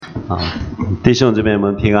啊，弟兄姊妹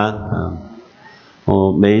们平安啊！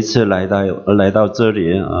我每一次来到这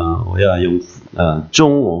里啊，我要用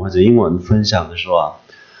中文或者英文分享的时候啊，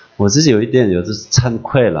我自己有的是惭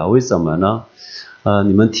愧了。为什么呢？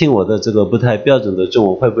你们听我的这个不太标准的中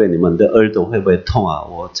文，会不会你们的耳朵会不会痛啊？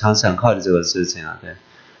我常常考虑这个事情啊。对，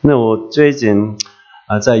那我最近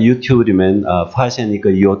在 YouTube 里面发现一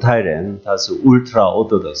个犹太人，他是 Ultra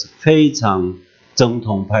Orthodox 非常正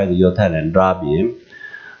统派的犹太人 Rabbi。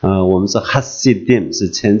我们是 Hasidim 是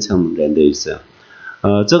虔诚人的意思。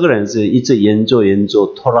这个人是一直研究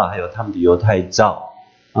托拉还有他们的犹太教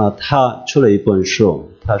他出了一本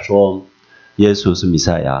书，他说耶稣是弥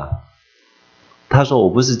赛亚。他说我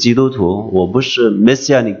不是基督徒，我不是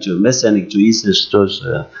Messianic Jew 意思是就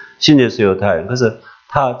是信耶稣犹太人，可是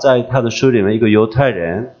他在他的书里面一个犹太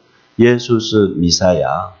人，耶稣是弥赛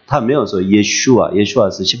亚，他没有说耶稣啊，耶稣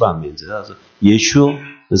是西班牙名字，他说耶稣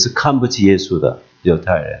是看不起耶稣的犹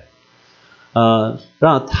太人。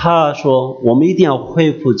让他说我们一定要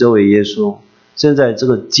恢复这位耶稣。现在这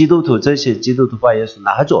些基督徒把耶稣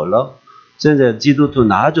拿走了，现在基督徒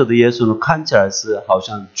拿走的耶稣呢，看起来是好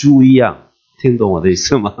像猪一样，听懂我的意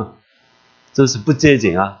思吗？这是不接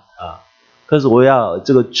近啊。可是我要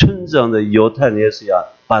这个纯正的犹太人耶稣要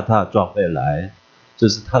把他抓回来，这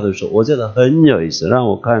是他的说，我觉得很有意思。让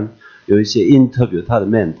我看有一些 interview 他的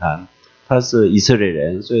面谈，他是以色列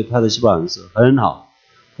人，所以他的西班牙语是很好。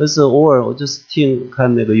可是偶尔我就是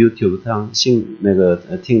看那个 YouTube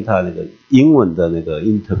听他那个英文的那个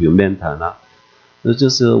interview 面谈那就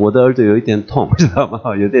是我的耳朵有一点痛，知道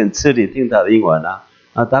吗？有点吃力听他的英文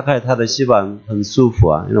大概他的西班牙很舒服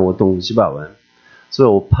因为我懂西班牙文，所以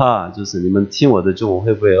我怕就是你们听我的中文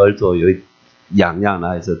会不会耳朵有痒痒的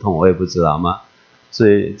还是痛，我也不知道嘛。所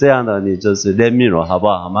以这样的你就是怜悯我好不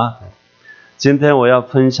好吗？今天我要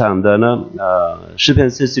分享的呢诗篇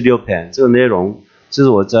46篇，这个内容这是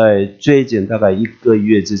我在最近大概1个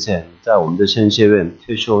月之前在我们的神学院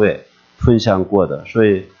退休会分享过的，所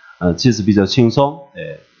以其实比较轻松。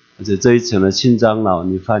而且这一次呢新长老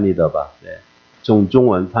你翻译的吧，从中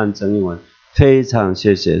文翻成英文，非常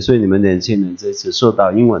谢谢。所以你们年轻人这次受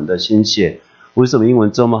到英文的新血，为什么英文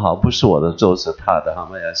这么好？不是我的做，是他的，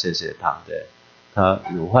我要谢谢他。他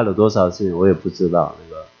花了多少钱我也不知道，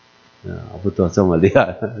不多这么厉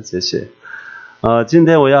害，谢谢。今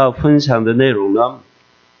天我要分享的内容呢，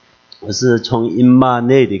我是从以马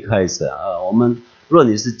内利开始我们如果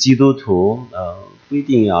你是基督徒不一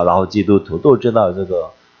定要老基督徒都知道这个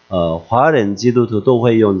华人基督徒都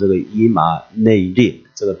会用这个以马内利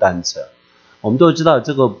这个单词。我们都知道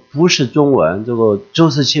这个不是中文，这个就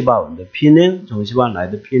是西班牙文的拼音，从西班牙来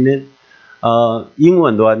的拼音。英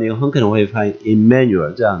文的话你很可能会发现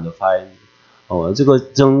Emmanuel 这样的发音这个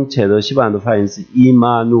正确的西班牙的发音是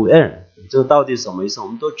Immanuel。这个到底什么意思？我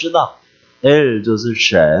们都知道 El 就是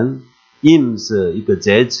神， Im 是一个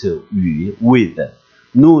介词与 with，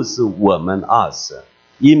 Nu 是我们 us，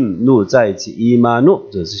 Im Nu 在一起 Immanu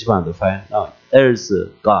这是西班牙的发音El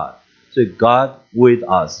是 God， 所以 God with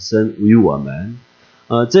us， 神与我们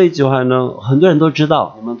这一句话呢很多人都知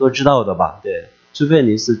道，你们都知道的吧？对，除非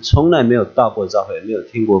你是从来没有到过教会，没有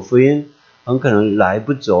听过福音，很可能来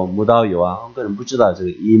不走慕道友很可能不知道这个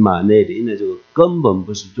以马内利，因为这个根本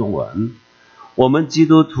不是中文。我们基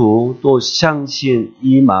督徒都相信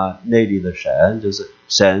以马内利的神，就是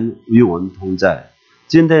神与我们同在。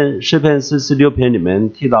今天诗篇46篇里面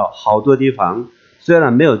提到好多地方，虽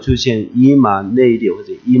然没有出现以马内利或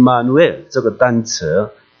者以马努尔这个单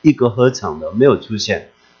词一个合成的没有出现，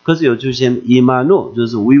可是有出现以马努，就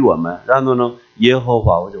是为我们，然后呢耶和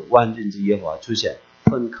华或者万军之耶和华出现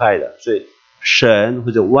分开的，所以神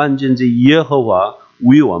或者万军之耶和华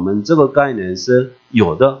为我们这个概念是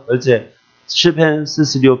有的，而且诗篇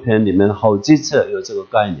46篇里面好几次有这个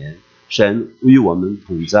概念，神与我们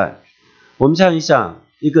同在。我们想一想，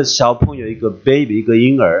一个小朋友，一个 baby， 一个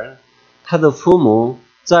婴儿，他的父母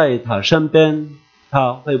在他身边，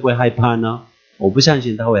他会不会害怕呢？我不相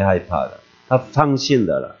信他会害怕的，他放心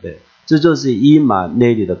的了。对，这就是以马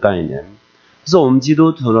内利的概念。可是我们基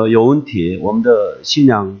督徒呢有问题，我们的信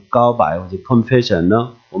仰告白或者 confession 呢，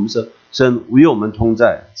我们是神与我们同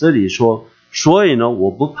在，这里说所以呢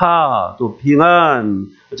我不怕，都平安，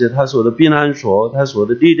而且他是我的避难所，他是我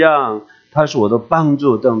的力量，他是我的帮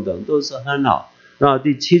助等等，都是很好。然后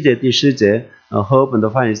第7节第10节和本的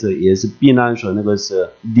翻译是也是避难所，那个是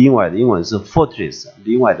另外的，英文是 fortress，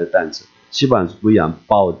 另外的单词，西班牙是不一样，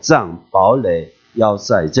保障堡垒要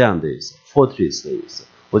塞这样的意思， fortress 的意思，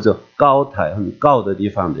或者高台很高的地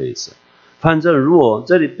方的意思。反正如果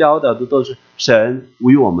这里表达的都是神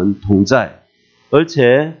与我们同在，而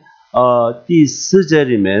且第4节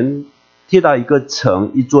里面提到一个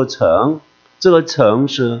城，一座城，这个城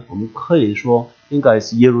市我们可以说应该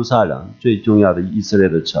是耶路撒冷最重要的以色列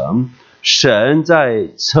的城。神在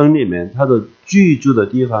城里面，他的居住的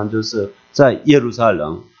地方就是在耶路撒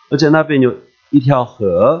冷，而且那边有一条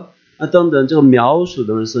河等等，这个描述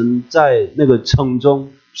的神在那个城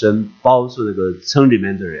中，神保守这个城里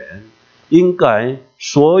面的人，应该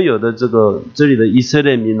所有的这里的以色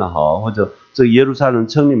列民也好，或者这个耶路撒冷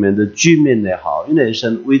城里面的居民也好，因为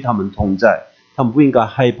神为他们同在，他们不应该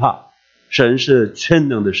害怕。神是全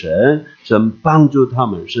能的神，神帮助他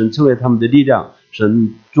们，神成为他们的力量，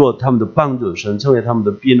神做他们的帮助，神成为他们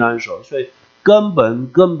的避难所，所以根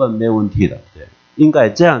本没问题的，对，应该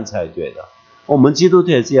这样才对的。我们基督徒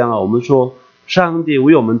也这样啊，我们说上帝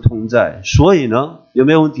为我们同在，所以呢，有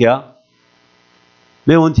没有问题啊？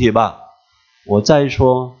没有问题吧？我再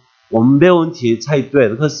说，我们没有问题才对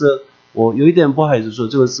的。可是我有一点不好意思说，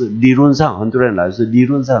这个是理论上，很多人来说理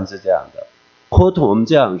论上是这样的，口头我们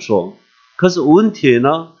这样说。可是问题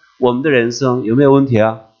呢？我们的人生有没有问题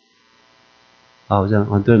啊？好像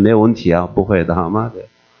很多人没有问题啊，不会的好吗？对，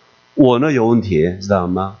我呢有问题，知道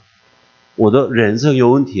吗？我的人生有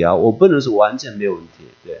问题啊，我不能是完全没有问题。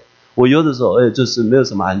对，我有的时候就是没有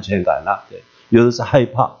什么安全感了，对，有的是害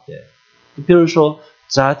怕，对。比如说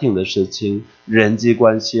家庭的事情、人际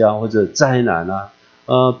关系啊，或者灾难啊，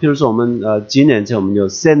比如说我们几年前我们有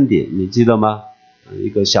Sandy， 你记得吗？一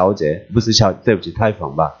个小姐，不是对不起，太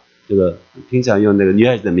疯吧。这个平常用那个女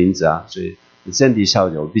孩子的名字啊，所以 Sandy 小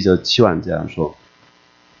姐我比较希望这样说。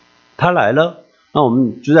她来了，那我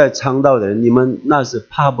们住在昌道的人，你们那是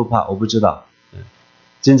怕不怕？我不知道，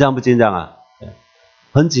紧张不紧张啊？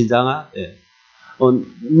很紧张啊。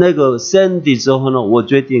那个 Sandy 之后呢，我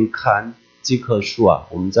决定看几棵树啊，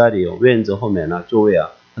我们家里有院子后面呢，周围啊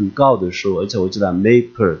很高的树，而且我知道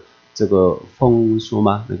Maple 这个枫树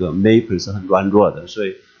嘛，那个 Maple 是很软弱的，所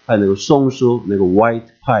以还有那个松树，那个 White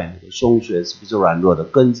Pine 那个松树也是比较软弱的，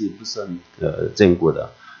根基不是很坚固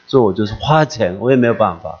的，所以我就是花钱，我也没有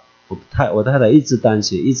办法。我太太一直担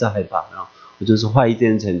心，一直害怕，然后我就是花一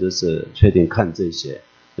点钱，就是确定看这些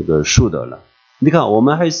这个树的了。你看，我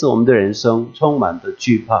们的人生充满的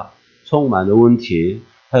惧怕，充满的问题，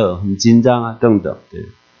还有很紧张啊等等，对，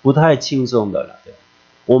不太轻松的了。对，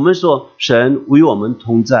我们说神与我们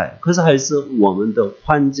同在，可是还是我们的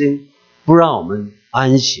环境不让我们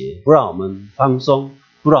安息，不让我们放松，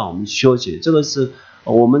不让我们休息。这个是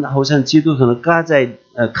我们好像基督徒呢卡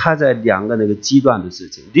在两个那个极端的事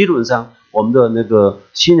情。理论上，我们的那个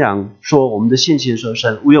信仰说，我们的信心说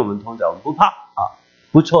神与我们同在，我们不怕啊，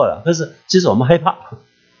不错了。可是其实我们害怕。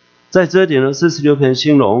在这里呢，46篇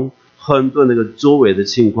形容很多那个周围的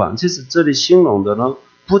情况，其实这里形容的呢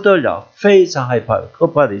不得了，非常害怕、可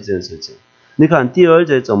怕的一件事情。你看第2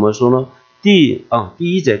节怎么说呢？第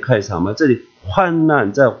1节开场嘛，这里患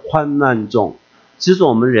难，在患难中。其实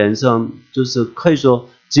我们人生就是可以说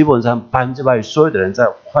基本上100%所有的人在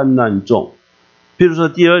患难中。比如说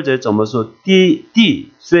第2节怎么说？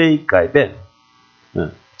地虽改变，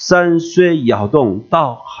山虽摇动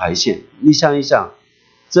到海线。你想一想，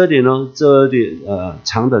这里呢，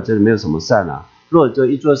长的这里没有什么山啊。如果这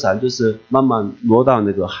一座山就是慢慢落到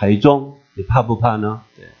那个海中，你怕不怕呢？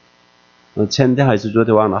对，前天还是昨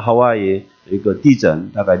天忘了，夏威夷有一个地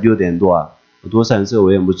震，大概6点多啊。多少次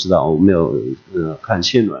我也不知道，我没有看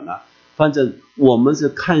新闻啊。反正我们是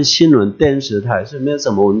看新闻电视台是没有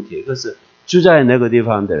什么问题。可是住在那个地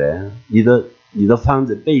方的人，你的房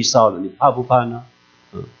子被烧了，你怕不怕呢？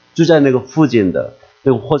住在那个附近的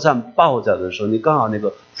那个火山爆炸的时候，你刚好那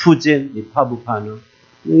个附近，你怕不怕呢？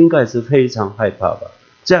应该是非常害怕吧，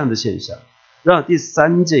这样的现象。然后第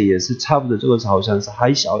3节也是差不多，这个好像是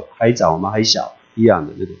海藻嘛，海小一样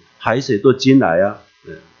的，对不对？海水都进来啊。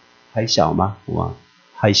还小吗？哇，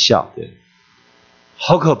还小，对，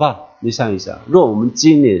好可怕！你想一想，如果我们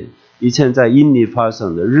今年以前在印尼发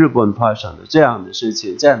生的、日本发生的这样的事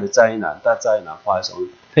情、这样的大灾难发生，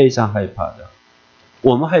非常害怕的。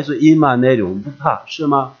我们还说隐瞒内容，我们不怕，是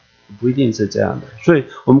吗？不一定是这样的。所以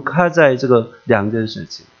我们卡在这个2件事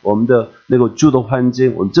情，我们的那个住的环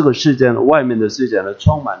境，我们这个世界呢，外面的世界呢，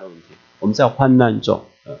充满了问题，我们在患难中。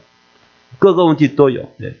各个问题都有，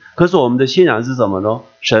对。可是我们的信仰是什么呢？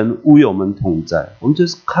神与我们同在，我们就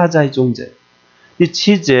是卡在中间。第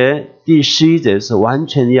7节、第11节是完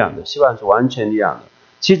全一样的，希望是完全一样的。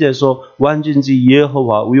7节说，万军之耶和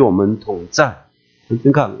华与我们同在。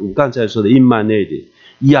你看，我刚才说的隐瞒那里，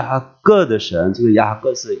雅各的神，这个雅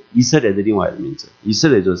各是以色列的另外一个名字，以色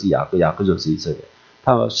列就是雅各，雅各就是以色列，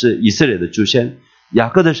他是以色列的祖先。雅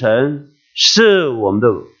各的神是我们的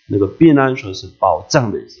那个避难所，是保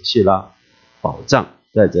障的意思，希腊保障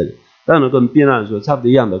在这里，当然跟避难所差不多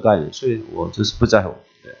一样的概念，所以我就是不在乎。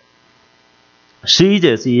对， 11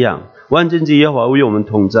节是一样，万军之耶和华与我们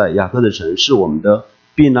同在，雅各的神是我们的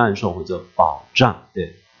避难所或者保障。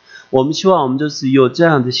对，我们希望我们就是有这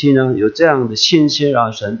样的信仰，有这样的信心，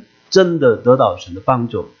让神真的得到神的帮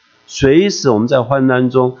助。随时我们在患难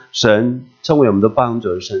中，神成为我们的帮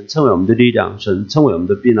助，神成为我们的力量，神成为我们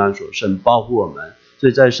的避难所，神保护我们，所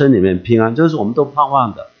以在神里面平安，这是我们都盼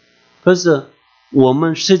望的。可是我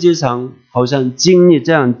们实际上好像经历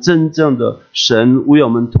这样真正的神与我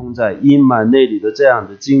们同在，阴满内里的这样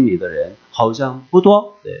的经历的人好像不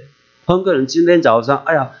多。对，很多人今天早上，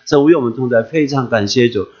哎呀，神与我们同在，非常感谢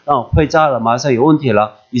主，让我回家了，马上有问题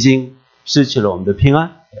了，已经失去了我们的平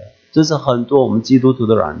安。这是很多我们基督徒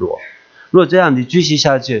的软弱。如果这样你继续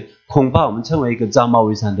下去，恐怕我们成为一个张冒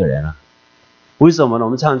为善的人了。为什么呢？我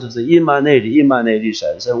们唱就是阴满内里，阴满内里，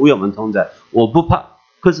神与我们同在，我不怕。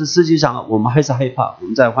可是实际上我们还是害怕，我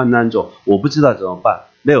们在患难中，我不知道怎么办，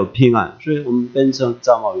没有平安，所以我们变成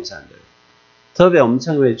张冒为善的人。特别我们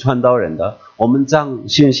成为传道人的，我们讲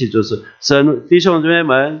信息就是神弟兄姊妹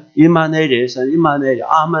们，阴满内里，神阴满内里，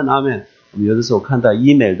阿们阿们。我们有的时候看到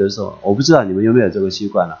email 的时候，我不知道你们有没有这个习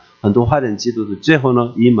惯了。很多华人基督徒最后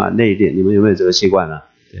呢，阴满内里，你们有没有这个习惯了？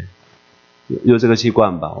对，有这个习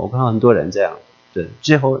惯吧？我看到很多人这样，对，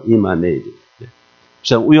最后阴满内里，对，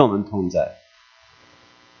神与我们同在。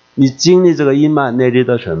你经历这个阴满内里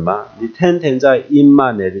的神吗？你天天在阴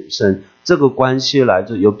满内里神这个关系来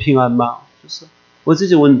就有平安吗？就是我自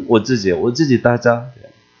己问我自己大家。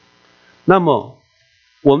那么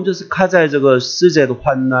我们就是卡在这个世界的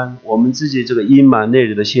患难，我们自己这个阴满内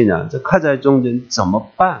里的信仰，这卡在中间怎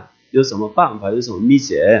么办？有什么办法？有什么秘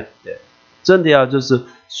诀？对，真的要就是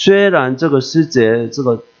虽然这个世界这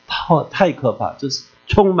个太可怕，就是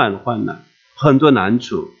充满患难，很多难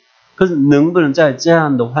处，可是能不能在这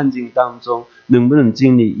样的环境当中，能不能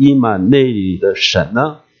经历阴满内里的神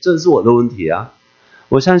呢？这是我的问题啊！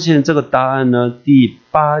我相信这个答案呢，第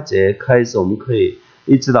8节开始我们可以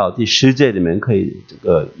一直到第10节里面可以这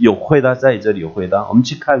个有回答，在这里有回答。我们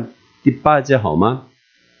去看第8节好吗？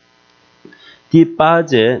第8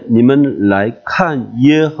节，你们来看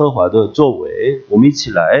耶和华的作为，我们一起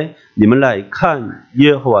来，你们来看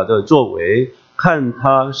耶和华的作为，看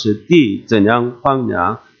他使地怎样荒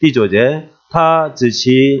凉。第9节，他指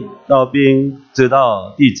其刀兵直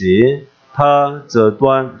到地极，他折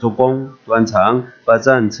断做工断肠，把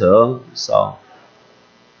战车烧。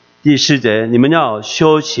第10节，你们要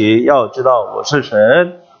休息，要知道我是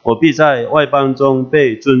神，我必在外邦中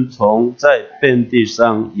被尊崇，在遍地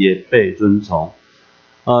上也被尊崇。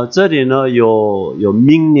这里呢有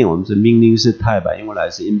命令，我们是命令是太白，英文来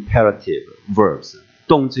是 imperative verbs，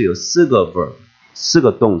 动词有4个 verb， 4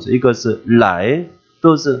个动词，一个是来，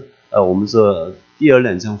都是我们说第2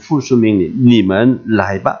人称复数命令，你们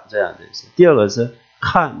来吧这样的意思。第2个是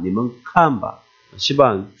看，你们看吧，西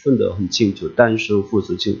班牙分得很清楚，单数复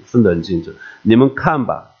数分得很清楚，你们看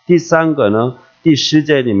吧。第3个呢，第10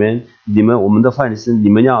节里面，我们的翻译是你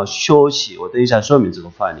们要休息，我等一下说明这个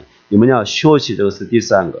翻译，你们要休息，这个是第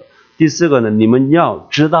3个。第4个呢，你们要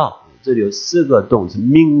知道，这里有4个动词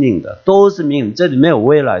命令的，都是命令，这里没有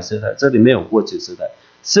未来时态，这里没有过去时态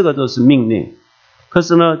，4个都是命令。可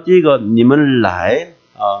是呢，第一个你们来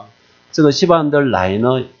这个西班牙的来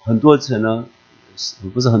呢，很多词呢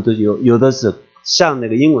不是很多，有的是像那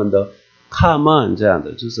个英文的 come on 这样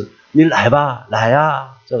的，就是你来吧，来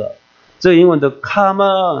啊，这个英文的 come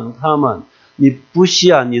on， 你不需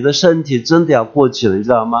要你的身体真的要过去了，你知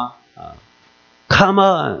道吗？come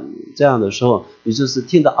on 这样的时候，你就是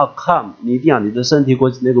听到come， 你一定要你的身体过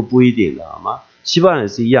去，那个不一定的，好吗？西班牙也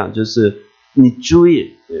是一样，就是你注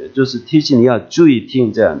意，就是提醒你要注意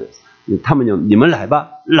听这样的。他们用你们来吧，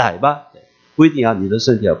来吧，不一定要你的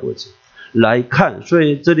身体要过去。来看，所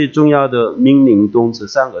以这里重要的命令动词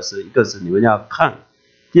3个是，一个是你们要看，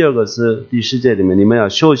第2个是第10节里面你们要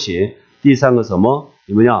休息，第3个什么？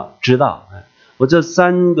你们要知道。我这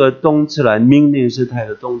3个动词来，命令时态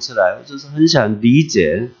的动词来，我就是很想理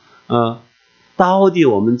解到底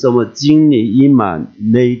我们怎么经历阴满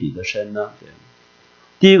内里的神呢？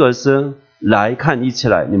第一个是来看，一起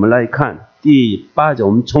来，你们来看。第8节我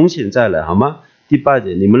们重新再来好吗？第8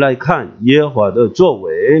节，你们来看耶和华的作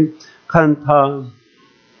为，看他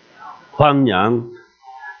荒凉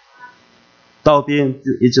刀兵，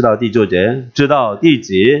一直到第9节，直到地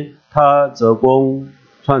极，他折弓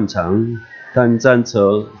穿肠，但战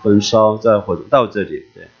车焚烧在火中，到这里。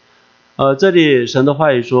这里神的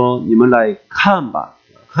话语说，你们来看吧，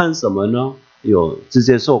看什么呢？有直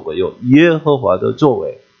接说过，有耶和华的作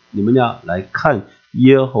为，你们要来看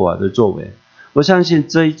耶和华的作为。我相信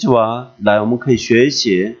这一句话来，我们可以学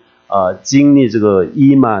习经历这个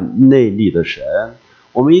阴满内里的神，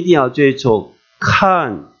我们一定要追求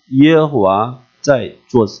看耶和华在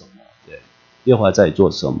做什么？对，耶和华在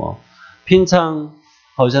做什么？平常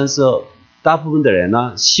好像是大部分的人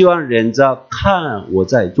呢，希望人家看我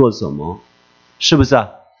在做什么，是不是啊？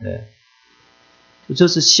对，就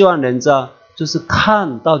是希望人家就是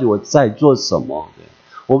看到底我在做什么。对，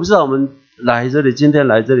我不知道我们来这里，今天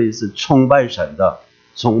来这里是崇拜神的，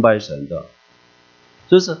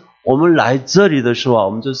就是我们来这里的时候啊，我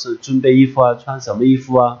们就是准备衣服啊，穿什么衣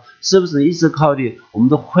服啊？是不是一直考虑我们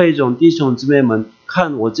的会众弟兄姊妹们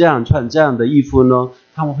看我这样穿这样的衣服呢？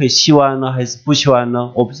他们会喜欢呢，还是不喜欢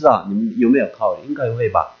呢？我不知道你们有没有考虑，应该会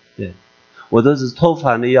吧？对，我都是头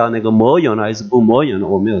发呢要那个抹油呢，还是不抹油呢？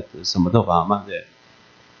我没有什么头发嘛，对，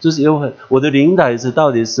就是因为我的领带是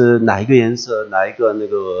到底是哪一个颜色，哪一个那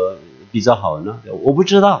个比较好呢？我不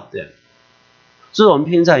知道，对。所以我们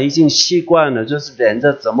平常已经习惯了，就是人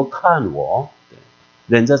家怎么看我，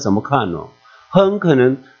人家怎么看我，很可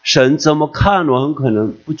能神怎么看我，很可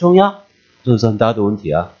能不重要，这是很大的问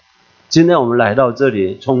题啊。今天我们来到这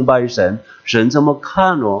里崇拜神，神怎么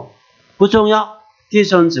看我不重要，弟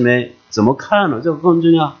兄姊妹怎么看我这个更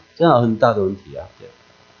重要，这样很大的问题啊。对，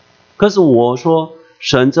可是我说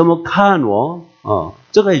神怎么看我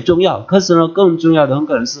这个也重要，可是呢更重要的很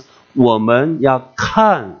可能是我们要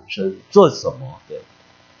看神做什么，对，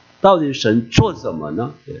到底神做什么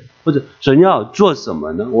呢？对，或者神要做什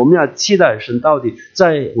么呢？我们要期待神到底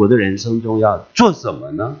在我的人生中要做什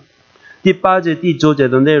么呢？第8节、第9节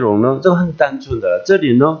的内容呢，这个很单纯的。这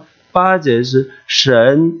里呢，8节是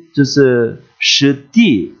神就是使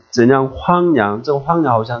地怎样荒凉，这个荒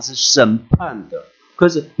凉好像是审判的。可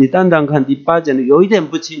是你单单看第8节呢，有一点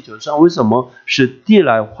不清楚，说为什么使地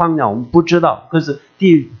来荒凉，我们不知道。可是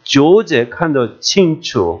第9节看得清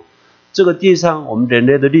楚，这个地上我们人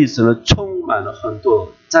类的历史呢，充满了很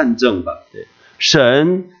多战争吧？对，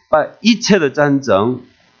神把一切的战争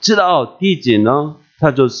直到地极呢，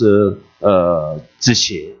它就是止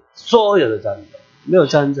息所有的战争，没有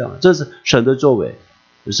战争，这是神的作为，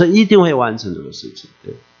神一定会完成这个事情。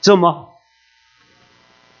对，这么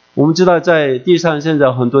我们知道在地上现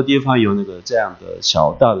在很多地方有那个这样的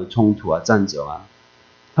小大的冲突啊、战争啊，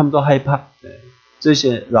他们都害怕。对，这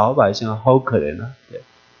些老百姓好可怜啊。对，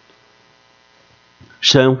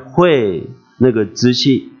神会那个止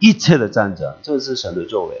息一切的战争，这是神的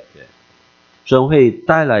作为。对，神会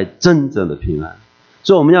带来真正的平安，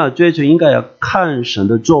所以我们要追求，应该要看神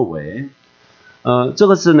的作为。这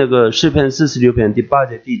个是那个诗篇46篇第8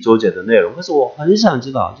节、第9节的内容。可是我很想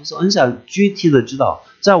知道，就是很想具体的知道，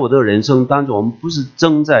在我的人生当中，我们不是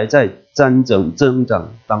正在战争增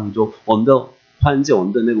长当中，我们的环境、我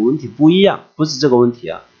们的那个问题不一样，不是这个问题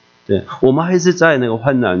啊。对，我们还是在那个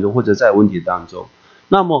患难中或者在问题当中。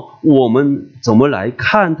那么我们怎么来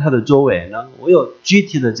看他的作为呢？我有具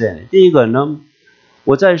体的建议。第一个呢，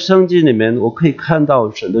我在圣经里面我可以看到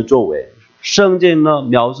神的作为。圣经呢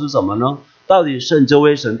描述什么呢？到底神这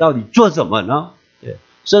位神到底做什么呢？对，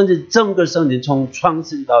甚至整个圣经从创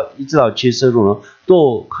世一直到启示录呢，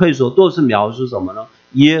都可以说都是描述什么呢？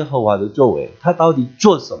耶和华的作为，他到底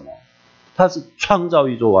做什么？他是创造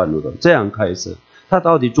宇宙万物的，这样开始。他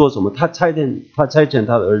到底做什么？他差遣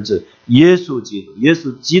他的儿子耶稣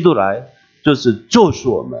基督来，就是救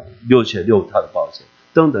赎我们，流血流他的宝血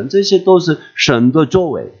等等，这些都是神的作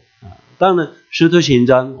为。当然使徒行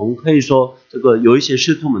传我们可以说这个有一些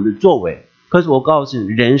使徒们的作为，可是我告诉你，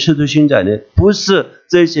人使徒行传呢，不是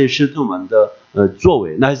这些使徒们的作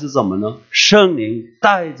为，那是什么呢？圣灵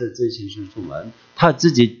带着这些使徒们他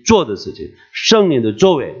自己做的事情，圣灵的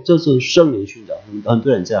作为，这是圣灵行传，很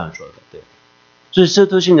多人这样说的。对，所以使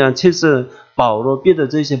徒行传其实保罗、彼得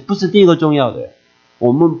这些不是第一个重要的，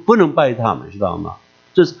我们不能拜他们，知道吗？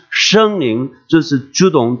就是圣灵就是主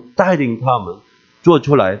动带领他们做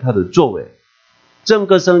出来他的作为。整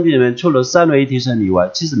个圣经里面除了三位一体神以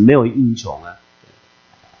外，其实没有英雄啊。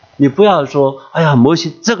你不要说哎呀，摩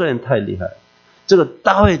西这个人太厉害，这个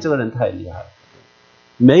大卫这个人太厉害，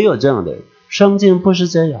没有这样的人。圣经不是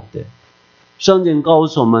这样的。圣经告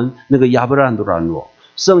诉我们那个亚伯拉罕的软弱，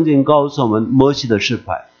圣经告诉我们摩西的失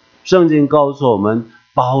败，圣经告诉我们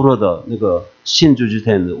保罗的那个信主之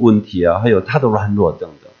前的问题啊，还有他的软弱等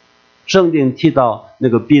等。圣经提到那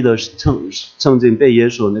个彼得曾经被耶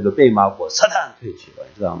稣那个被骂过，撒旦退去了，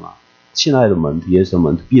知道吗？亲爱的门徒，耶稣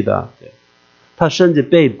门徒彼得，对，他甚至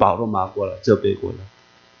被保罗骂过了，责备过了。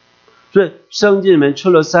所以圣经里面除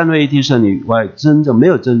了三位一体神以外，真正没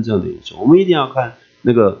有真正的英雄。我们一定要看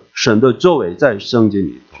那个神的作为在圣经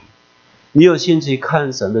里头。你有兴趣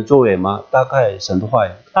看神的作为吗？大概神的话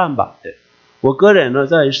看吧。对，我个人呢，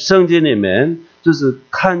在圣经里面就是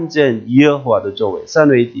看见耶和华的作为，三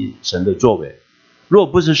位一体神的作为。如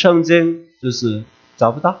果不是圣经，就是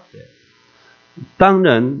找不到。对，当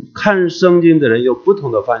然看圣经的人有不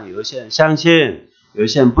同的反应，有些人相信，有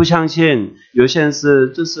些人不相信，有些人是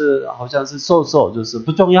就是好像是就是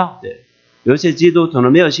不重要的，有些基督徒呢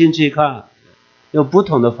没有兴趣看，有不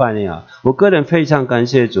同的反应啊。我个人非常感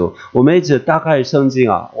谢主，我每次打开圣经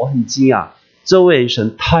啊，我很惊讶，这位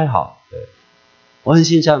神太好，对，我很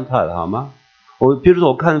欣赏他的，好吗？比如说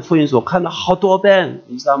我看福音书，我看了好多遍，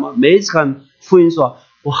你知道吗？每一次看福音书，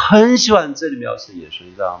我很喜欢这里描述耶稣，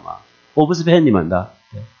你知道吗？我不是骗你们的。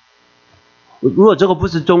如果这个不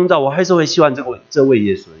是宗教，我还是会喜欢这位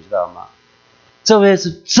耶稣，你知道吗？这位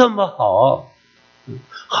是这么好，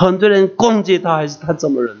很多人攻击他，还是他这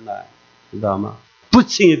么忍耐，你知道吗？不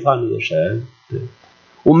轻易犯怒的神，对，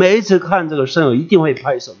我每一次看这个神，我一定会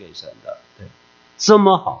拍手给神的，对，这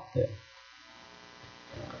么好，对。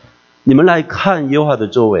你们来看耶和华的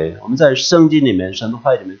作为，我们在圣经里面、神的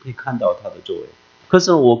话里面可以看到他的作为。可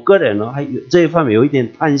是我个人呢，还有这一方面有一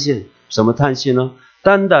点贪心，什么贪心呢？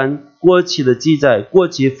单单过去的记载，过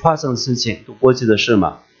去发生的事情，过去的事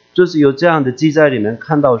嘛，就是有这样的记载里面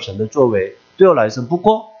看到神的作为，对我来说，不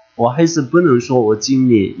过我还是不能说我经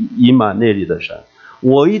历以马内利的神，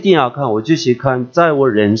我一定要看，我继续看，在我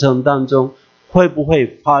人生当中会不会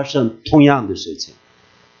发生同样的事情。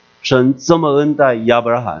神这么恩待亚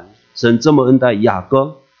伯拉罕，神这么恩待雅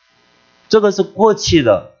各，这个是过去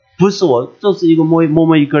的，不是我，就是一个默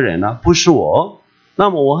默一个人啊，不是我。那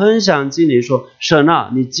么我很想经历说，神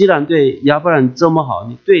啊，你既然对亚伯拉罕这么好，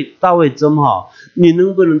你对大卫这么好，你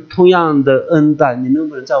能不能同样的恩待，你能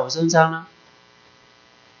不能在我身上呢？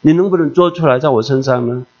你能不能做出来在我身上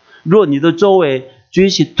呢？如果你的作为举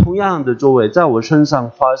起同样的作为在我身上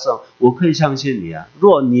发生，我可以相信你啊。如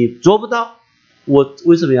果你做不到，我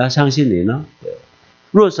为什么要相信你呢？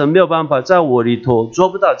若神没有办法在我里头做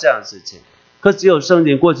不到这样的事情，可只有圣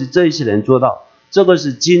经过去这一些人做到，这个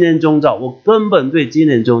是纪念宗教，我根本对纪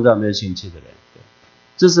念宗教没有兴趣的人，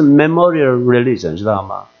这是 memorial religion， 知道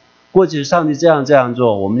吗？过去上帝这样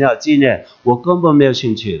做，我们要纪念，我根本没有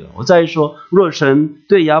兴趣的。我再说，若神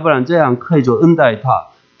对亚伯兰这样可以做恩待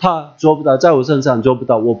他做不到，在我身上做不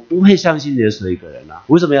到，我不会相信耶稣一个人啊。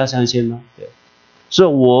为什么要相信呢？对，所以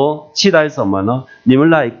我期待什么呢？你们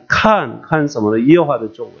来看什么呢？耶和华的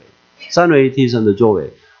作为，三位一体神的作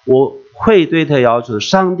为，我会对他要求，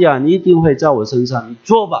上帝啊，你一定会在我身上，你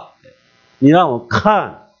做吧，你让我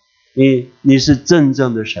看，你是真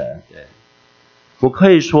正的神。对，我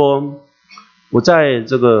可以说，我在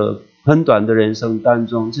这个很短的人生当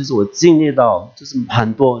中，其实我经历到就是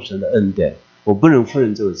很多神的恩典，我不能否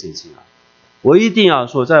认这个事情啊。我一定要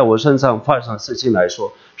说，在我身上发生的事情来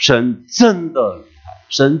说，神真的厉害，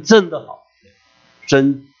神真的好，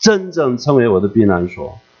神真正成为我的避难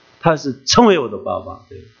所，他是成为我的爸爸。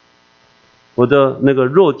对，我的那个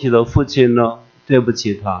肉体的父亲呢，对不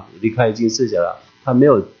起他，离开已经世界了，他没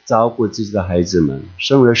有照顾自己的孩子们，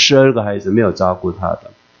生了12个孩子，没有照顾他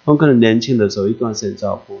的。很可能年轻的时候一段时间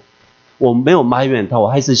照顾，我没有埋怨他，我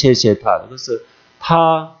还是谢谢他的。可是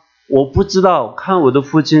我不知道看我的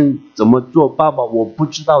父亲怎么做爸爸，我不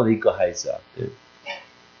知道的一个孩子啊。对，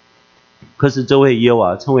可是这位耶和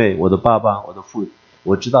华成为我的爸爸，我的父，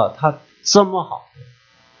我知道他这么好，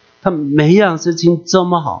他每一样事情这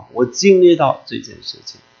么好，我经历到这件事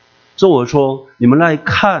情。所以我说，你们来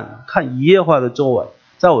看耶和华的作为，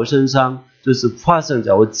在我身上就是发生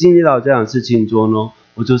在我经历到这样的事情中呢，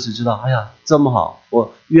我就是知道，哎呀，这么好，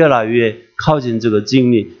我越来越靠近这个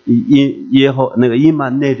经历耶和那个以马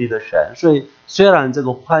内利的神。所以虽然这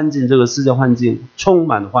个环境，这个世界环境充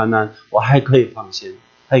满患难，我还可以放心，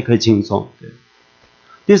还可以轻松。对。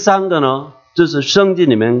第三个呢，就是圣经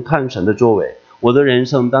里面看神的作为。我的人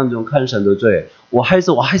生当中看神的罪，我还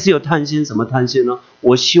是有贪心。什么贪心呢？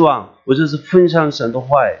我希望我就是分享神的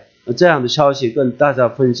话，这样的消息跟大家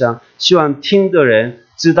分享，希望听的人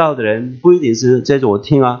知道的人不一定是接着我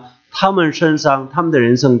听啊，他们身上他们的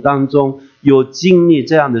人生当中有经历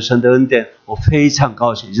这样的神的恩典，我非常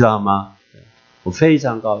高兴，知道吗？我非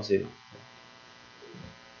常高兴。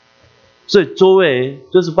所以周围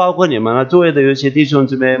就是包括你们啊，周围的有些弟兄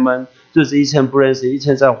姊妹们，就是以前不认识，以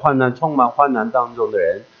前在充满患难当中的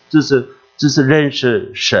人，就是认识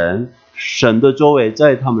神的作为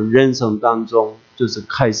在他们人生当中就是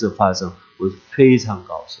开始发生，我非常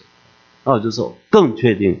高兴。然后就是更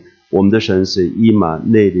确定我们的神是以马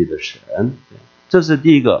内利的神。这是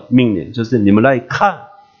第一个命令，就是你们来看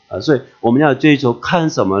啊。所以我们要追求看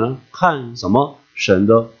什么呢？看什么？神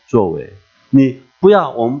的作为。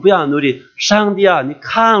我们不要努力，上帝啊，你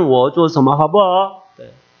看我做什么好不好？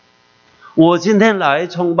对，我今天来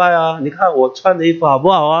崇拜啊，你看我穿的衣服好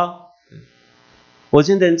不好啊？我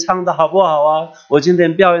今天唱的好不好啊？我今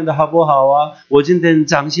天表演的好不好啊？我今天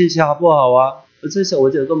讲信息好不好啊？这些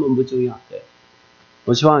我觉得根本不重要。对，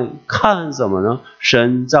我希望看什么呢？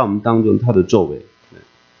神在我们当中他的作为。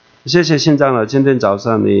谢谢信长了，今天早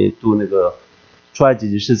上你读那个出埃及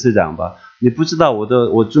记14章吧。你不知道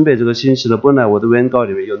我准备这个信息的，本来我的原稿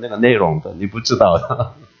里面有那个内容的，你不知道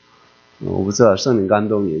的。我不知道圣灵感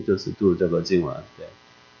动你，就是读这个经文，对，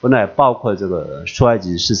本来包括这个出埃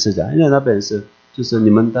及记14章，因为那边是就是你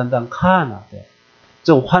们单单看啊，对，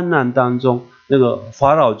这种患难当中，那个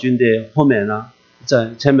法老军队后面呢，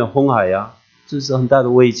在前面红海呀，这是很大的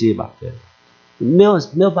危机吧，对，没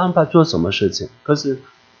有办法做什么事情，可是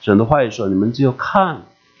神的话语说，你们只有看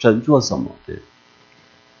神做什么，对。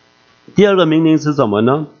第二个命令是什么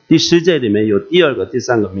呢？第10节里面有第二个、第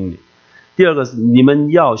3个命令。第二个是你们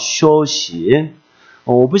要休息。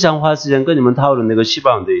我不想花时间跟你们讨论那个西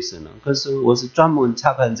方的意思呢，可是我是专门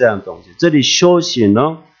查看这样的东西。这里休息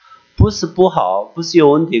呢，不是不好，不是有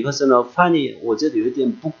问题，可是呢，翻译我觉得有一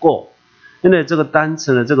点不够，因为这个单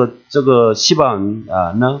词呢，这个西方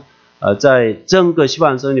在整个西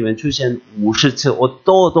方圣里面出现50次，我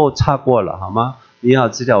都查过了，好吗？你要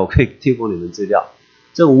资料，我可以提供你们资料。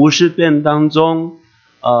这50遍当中，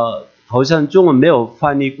好像中文没有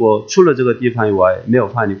翻译过，除了这个地方以外，没有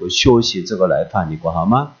翻译过休息这个来翻译过，好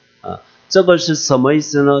吗？这个是什么意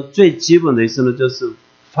思呢？最基本的意思呢，就是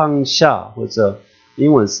放下，或者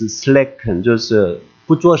英文是 slacken， 就是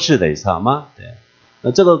不做事的意思，好吗？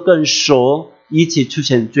对，这个跟手一起出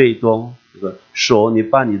现最多。这个手，你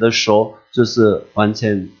把你的手就是完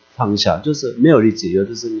全放下，就是没有力气，有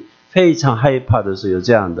的是你非常害怕的时候有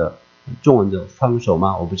这样的。中文的放手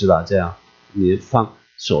吗？我不知道，这样你放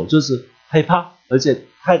手就是害怕，而且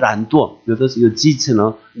太懒惰，有的是有几次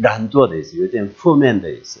呢懒惰的意思，有点负面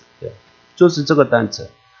的意思，对，就是这个单词。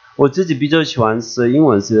我自己比较喜欢是英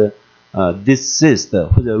文是desist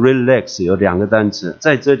或者 relax， 有2个单词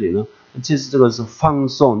在这里呢。其实这个是放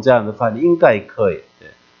松这样的翻译应该可以，对。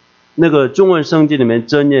那个中文圣经里面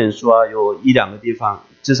箴言书有1-2个地方，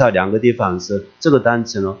至少2个地方是这个单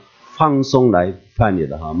词呢放松来翻译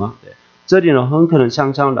的，好吗？对，这里呢很可能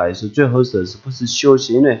相相来说最合适的是不是休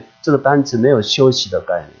息，因为这个单词没有休息的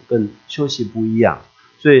概念，跟休息不一样，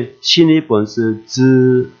所以新译本是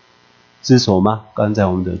知所吗？刚才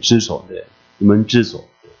我们的知所，对，你们知所，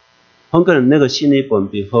很可能那个新译本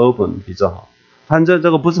比和合本比较好，反正这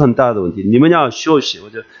个不是很大的问题，你们要休息，或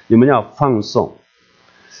者你们要放松。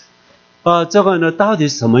这个呢到底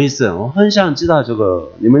什么意思？我很想知道这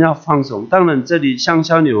个，你们要放松。当然这里相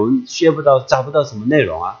相你们找不到什么内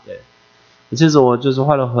容啊，对。其实我就是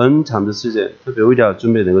花了很长的时间，特别为了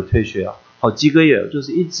准备那个退学好几个月，就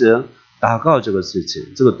是一直祷告这个事情，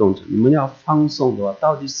这个动作。你们要放松的话，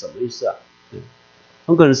到底什么意思啊？对，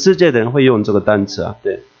很可能世界的人会用这个单词啊，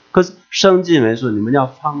对。可是圣经里面说，你们要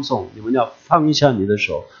放松，你们要放下你的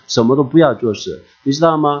手，什么都不要做事，你知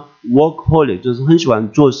道吗 ？workaholic 就是很喜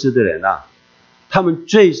欢做事的人啊，他们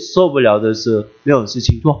最受不了的是没有事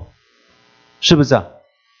情做，是不是啊？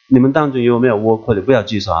你们当中有没有 workaholic？ 不要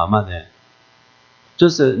举手好吗？对，就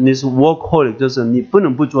是你是 workaholic， 就是你不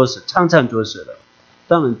能不做事，常常做事的，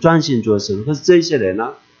当然专心做事。可是这些人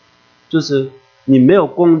呢，就是你没有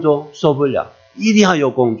工作受不了，一定要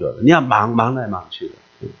有工作的，你要忙来忙去的。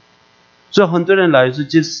所以很多人来说，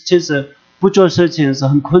其实不做事情是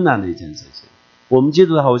很困难的一件事情。我们基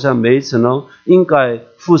督徒好像每一次呢，应该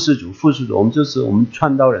服侍主，我们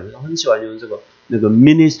传道人很喜欢用这个那个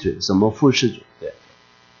ministry 什么服侍主，对，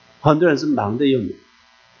很多人是忙的用的。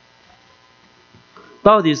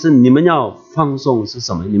到底是你们要放松是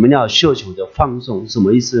什么？你们要休息或者放松什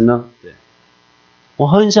么意思呢？对，我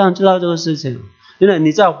很想知道这个事情，因为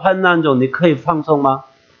你在患难中你可以放松吗？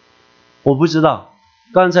我不知道。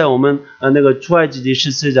刚才我们那个出埃及记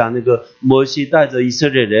14章，那个摩西带着以色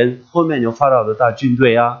列人，后面有法老的大军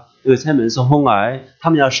队啊，那个前面是红海，他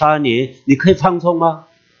们要杀你，你可以放松吗？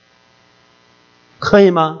可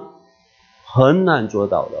以吗？很难做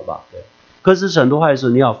到的吧？对。可是神的话说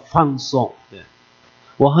你要放松，对。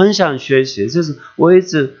我很想学习，就是我一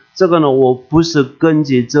直这个呢，我不是根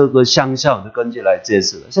据这个想象的根据来解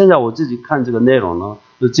释的。现在我自己看这个内容呢，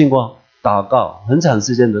就经过祷告，很长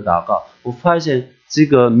时间的祷告，我发现这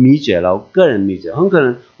个秘诀了，我个人秘诀，很可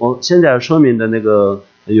能我现在说明的那个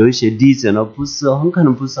有一些例子呢，很可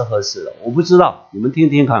能不是合适的，我不知道，你们听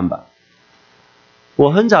听看吧。我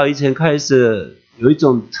很早以前开始有一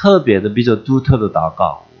种特别的、比较独特的祷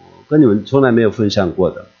告，我跟你们从来没有分享过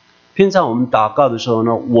的。平常我们祷告的时候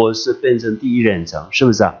呢，我是变成第一人称，是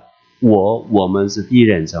不是啊？我们是第一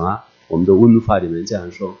人称啊，我们的文法里面这样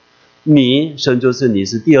说。你，神就是你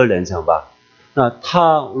是第二人称吧？那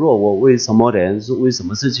他若我为什么人是为什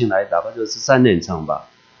么事情来祷告，就是3人称吧。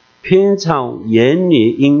平常言语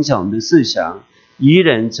影响的思想，一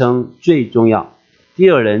人称最重要，第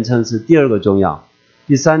二人称是第二个重要，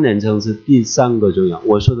第三人称是第三个重要。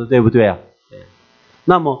我说的对不对啊？对。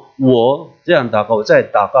那么我这样祷告，我在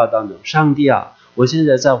祷告当中，上帝啊，我现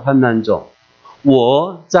在在患难中，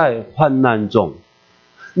我在患难中，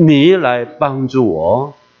你来帮助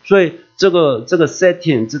我。所以这个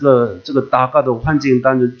setting， 这个祷告的环境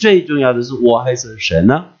当中，最重要的是我还是神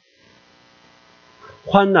呢？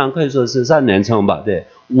患难可以说是三人称吧，对。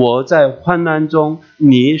我在患难中，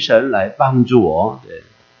你神来帮助我，对。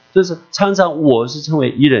就是常常我是称为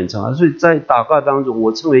一人称，所以在祷告当中，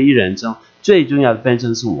我称为一人称，最重要的分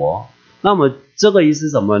身是我。那么这个意思是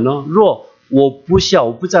什么呢？若我不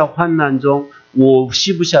在患难中，我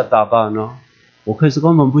需不需要祷告呢？我可以是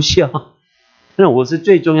根本不需要，因为我是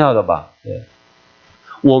最重要的吧，对。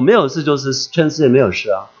我没有事就是全世界没有事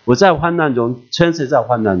啊，我在患难中，全世界在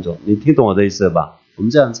患难中，你听懂我的意思吧？我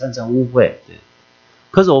们这样常常误会，对。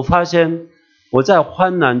可是我发现我在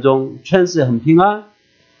患难中，全世界很平安，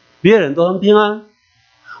别人都很平安，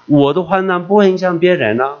我的患难不会影响别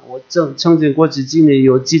人啊。我曾经过去经历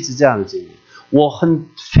有几次这样的经历，我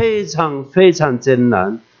非常非常艰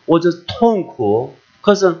难，我就痛苦，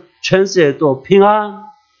可是全世界都平安，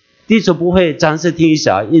地球不会暂时停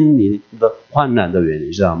下，因你的患难的原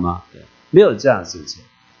因，知道吗？对，没有这样的事情。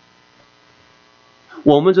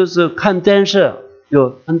我们就是看电视，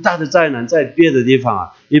有很大的灾难在别的地方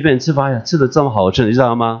啊，一边吃饭呀，吃的这么好吃，你知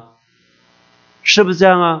道吗？是不是这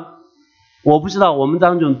样啊？我不知道我们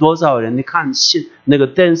当中多少人，你看那个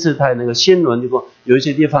电视台那个新闻，有一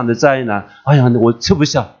些地方的灾难，哎呀，我吃不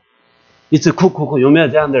下，一直哭，有没有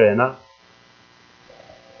这样的人呢？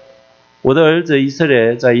我的儿子在以色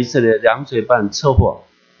列2岁半车祸，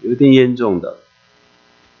有点严重的，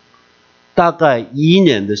大概1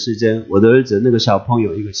年的时间，我的儿子那个小朋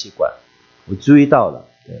友一个习惯，我注意到了，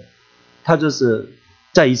对，他就是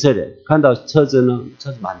在以色列看到车子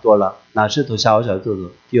蛮多了，拿石头小的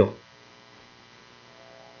丢，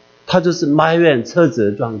他就是埋怨车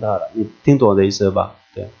子撞到了，你听懂我的意思吧？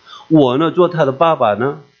对，我呢做他的爸爸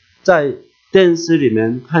呢，在电视里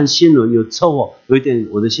面看新闻有车祸，有一点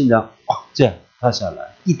我的心脏这样塌下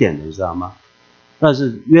来一点的，你知道吗？但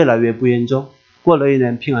是越来越不严重，过了1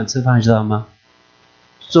年平安吃饭，知道吗？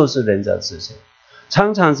就是人家的事情，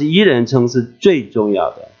常常是一人称是最重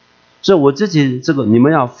要的。所以我自己你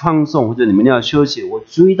们要放松或者你们要休息，我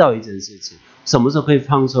注意到一件事情，什么时候可以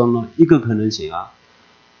放松呢？一个可能性啊，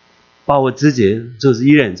把我自己就是一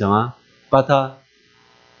人称啊，把它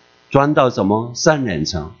转到什么3人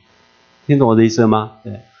称，听懂我的意思吗？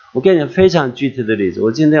对，我给你非常具体的例子，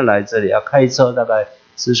我今天来这里要开车，大概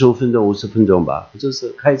45分钟50分钟吧，我就是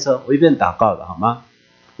开车，我一边祷告的好吗？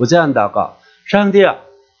我这样祷告，上帝啊，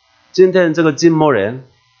今天这个金某人，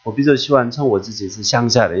我比较喜欢称我自己是乡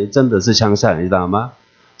下人，真的是乡下人，你知道吗？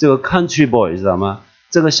这个 country boy 知道吗？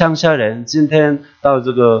这个乡下人今天到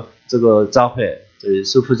这个教会，这里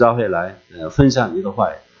师父教会来分享你的话，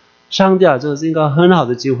上帝啊，这是一个很好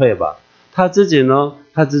的机会吧？他自己呢，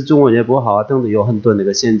他这中文也不好啊，等等有很多那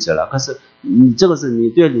个限制了。可是这个是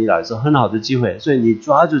对你来说很好的机会，所以你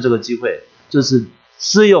抓住这个机会，就是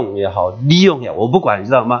使用也好，利用也好，我不管，你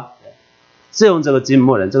知道吗？使用这个金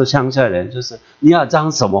木人，这个乡下人，就是你要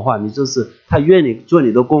讲什么话，你就是他愿意做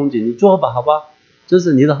你的工具，你做吧，好吧？这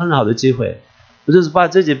是你的很好的机会。我就是把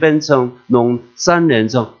自己变成弄3人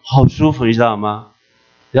称，好舒服，你知道吗？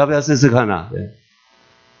要不要试试看啊？对，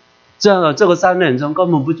这样的这个3人称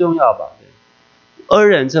根本不重要吧？2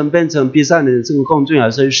人称变成比3人称更重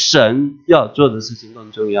要，所以神要做的事情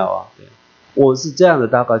更重要啊！对，我是这样的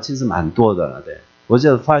祷告，其实蛮多的了。对，我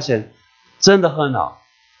就发现真的很好，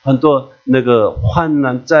很多那个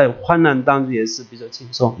在患难当中也是比较轻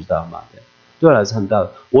松，你知道吗？对我来说很大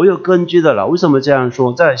的，我有根据的了。为什么这样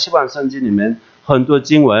说？在西方圣经里面很多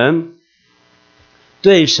经文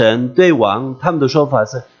对神对王他们的说法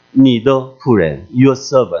是你的仆人 your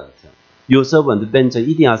servant。Your servant 变成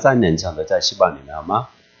一定要3人称的，在西方里面好吗？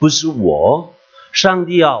不是我，上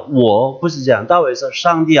帝啊，我不是这样。大卫说：“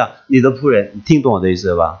上帝啊，你的仆人，你听懂我的意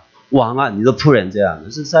思吧？王啊，你的仆人，这样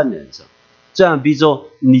的是3人称。这样，比如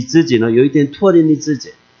你自己呢，有一点脱离你自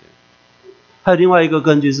己。还有另外一个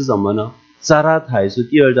根据是什么呢？加拉太书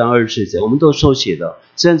第2章20节，我们都熟悉的。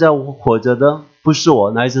现在我活着的不是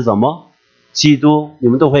我，乃是什么？基督，你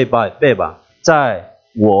们都会背吧？在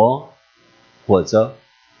我活着。”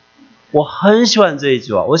我很喜欢这一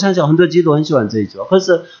句话，我相信很多基督徒很喜欢这一句话。可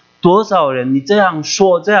是多少人你这样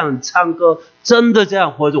说这样唱歌真的这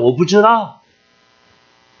样活着，我不知道。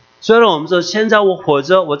虽然我们说现在我活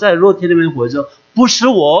着，我在肉体里面活着，不是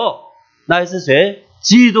我，乃是谁？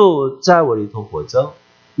基督在我里头活着。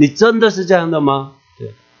你真的是这样的吗？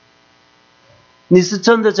对，你是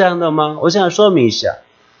真的这样的吗？我想说明一下，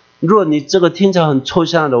如果你这个听起来很抽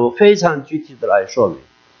象的，我非常具体的来说明。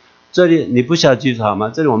这里你不需要记住好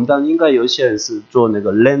吗？这里我们当然应该有些人是做那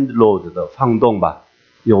个 landlord 的房东吧，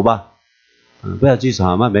有吧？不要记住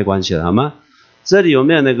好吗？没关系的好吗？这里有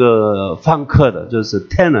没有那个房客的，就是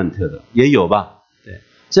tenant 的，也有吧？对，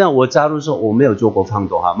这样我假如说我没有做过房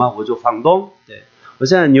东好吗？我做房东，对，我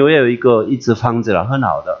现在纽约有一只房子了，很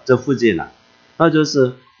好的，这附近了，那就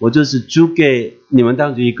是我就是租给你们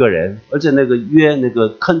当中一个人，而且那个约那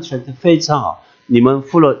个 contract 非常好，你们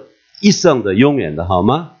付了一生的，永远的好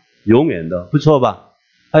吗？永远的，不错吧？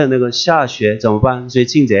还有那个下雪怎么办？谁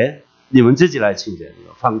清洁？你们自己来清洁那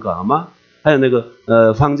个房客好吗？还有那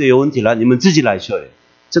个房子有问题了，你们自己来修理。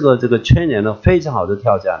这个全年的非常好的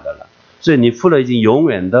条件的了，所以你付了已经永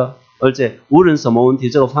远的，而且无论什么问题，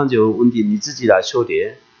这个房子有问题你自己来修理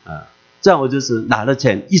这样我就是拿了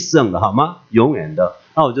钱一生的好吗？永远的。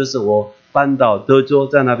那我就是我搬到德州，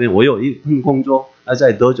在那边我有一份工作，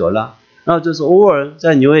在德州了。然后就是偶尔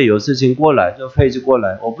在纽约有事情过来，就飞机过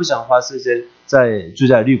来，我不想花时间住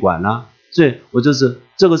在旅馆啦，所以我就是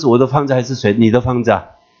这个是我的房子还是谁？你的房子啊？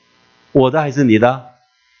我的还是你的？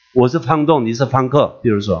我是房东，你是房客，比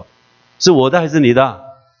如说是我的还是你的？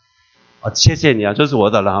谢谢你啊，这是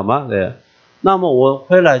我的了好吗？对。那么我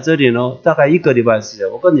回来这里呢，大概1个礼拜时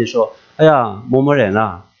间，我跟你说，哎呀，某某人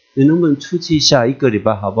啊，你能不能出去一下1个礼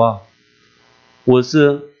拜好不好？我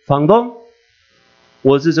是房东，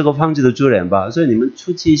我是这个房子的主人吧，所以你们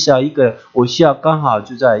出去一下我需要刚好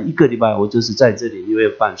就在1个礼拜，我就是在这里，因为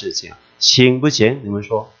办事情，行不行？你们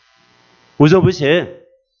说？我说不行，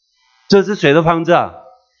这是谁的房子啊？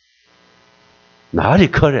哪里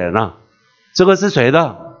客人啊？这个是谁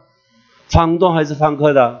的？房东还是房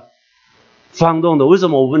客的？房东的，为什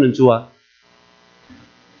么我不能住啊？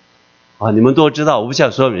你们都知道，我不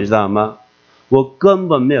想说明，知道吗？我根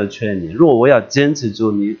本没有劝你，如果我要坚持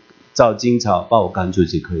住，你找警察把我赶出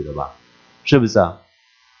去可以的吧？是不是啊？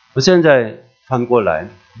我现在翻过来，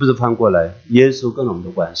不是翻过来，耶稣跟我们的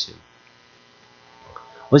关系。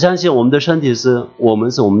我相信我们的身体我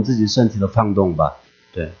们是我们自己身体的房东吧？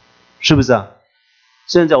对，是不是啊？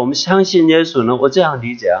现在我们相信耶稣呢，我这样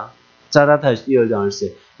理解啊，加拉太第2章20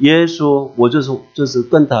节，耶稣我就是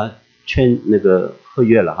跟他签那个合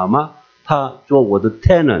约了好吗？他做我的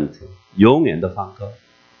tenant， 永远的房客，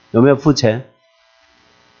有没有付钱？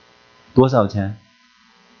多少钱？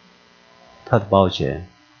他的保险，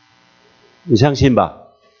你相信吧？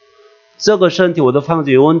这个身体我的房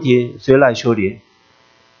子有问题，谁来修理？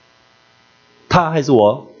他还是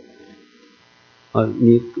我？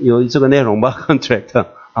你有这个内容吧 ？contract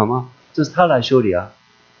好吗？这是他来修理啊。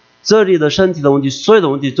这里的身体的问题，所有的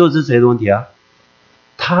问题都是谁的问题啊？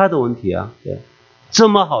他的问题啊。对，这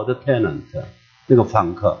么好的 tenant， 那个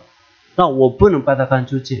房客，那我不能把他赶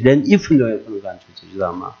出去，连1分钟也不能赶出去，知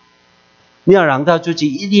道吗？你要让他出去，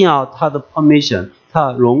一定要他的 permission，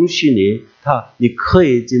 他容许你可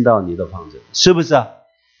以进到你的房子，是不是啊？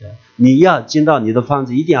你要进到你的房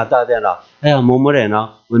子，一定要打电话，哎呀，某某人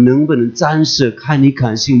啊，我能不能暂时看一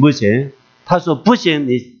看，行不行？他说不行，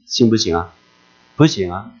你行不行啊？不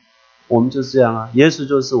行啊，我们就是这样啊。耶稣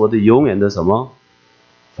就是我的永远的什么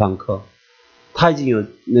房客，他已经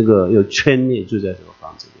有权利住在这个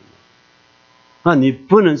房子里面，那你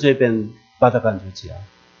不能随便把他赶出去啊，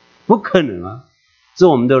不可能啊！这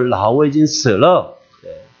我们的老我已经死了。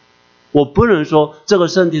我不能说这个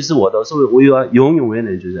身体是我的，所以我要永永远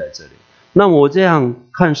远就在这里。那么我这样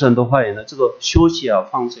看神的话语呢，这个休息啊、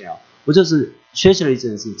放松啊，我就是学习了一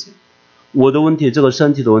件事情。我的问题，这个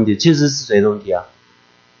身体的问题，其实是谁的问题啊？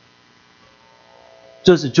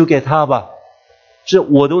就是就给他吧，是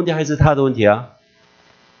我的问题还是他的问题啊？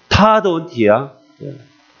他的问题啊，对。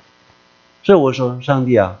所以我说，上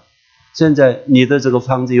帝啊，现在你的这个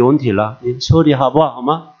房子有问题了，你处理好不好？好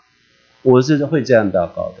吗？我是会这样祷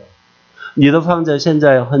告的。你的房子现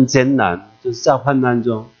在很艰难，就是在患难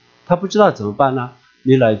中，他不知道怎么办呢？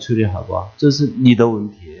你来处理好不好？这是你的问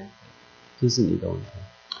题，这是你的问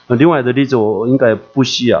题。另外的例子我应该不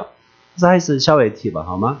需要，这还是小问题吧，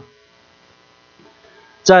好吗？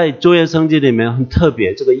在旧约圣经里面很特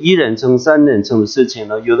别，这个1人称3人称的事情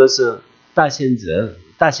呢，有的是大先知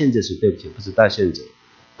书，对不起，不是大先知，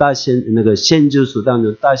那个先知书当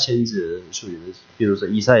中大先知书里面，比如说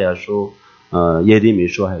以赛亚书。耶利米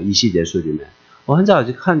书还有以西结书里面，我很早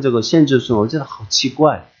就看这个先知书，我觉得好奇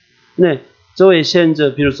怪。那这位先知，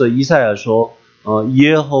比如说以赛亚说，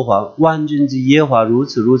耶和华万军之耶和华如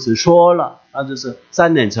此如此说了，那就是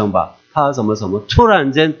3人称吧，他什么什么，突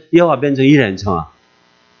然间耶和华变成1人称啊，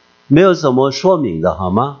没有什么说明的好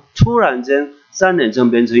吗？突然间3人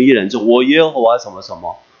称变成1人称，我耶和华什么什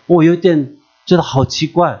么，我有点觉得好奇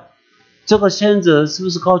怪。这个先知是不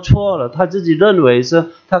是搞错了？他自己认为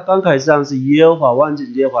是他刚开始上是耶和华万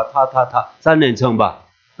军耶和华他3人称吧？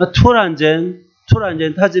那突然间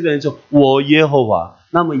他这边就我耶和华，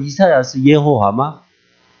那么以赛亚是耶和华吗？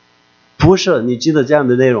不是，你记得这样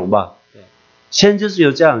的内容吧？对，先知是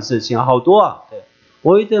有这样的事情，好多啊。对，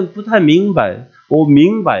我有点不太明白，我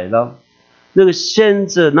明白了，那个先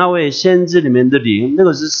知，那位先知里面的灵，那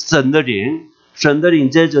个是神的灵，神的灵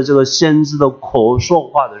借着这个先知的口说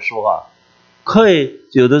话的时候啊，可以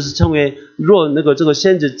有的是称为若那个这个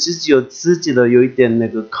先知自己有自己的有一点那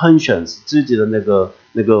个 conscience， 自己的那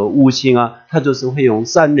个悟性啊，他就是会用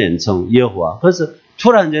三人称耶和华。可是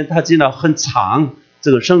突然间他进了很长，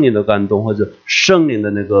这个圣灵的感动或者圣灵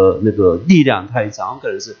的那个力量太长，可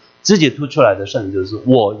能是自己突出来的圣灵，就是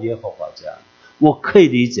我耶和华这样，我可以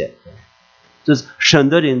理解，就是神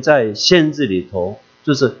的灵在先知里头，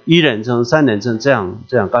就是一人称、三人称这样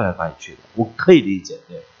改来改去的，我可以理解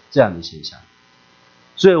对这样的现象。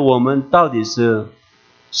所以我们到底是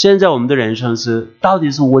现在我们的人生是到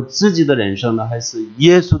底是我自己的人生呢，还是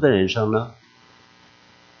耶稣的人生呢？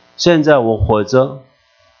现在我活着，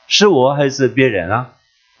是我还是别人啊？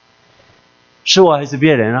是我还是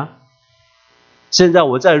别人啊？现在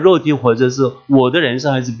我在肉体活着，是我的人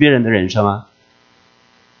生还是别人的人生啊？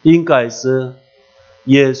应该是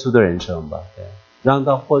耶稣的人生吧，对，让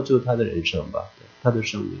他活出他的人生吧，对，他的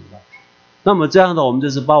生命吧。那么这样的我们就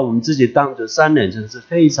是把我们自己当作三人称是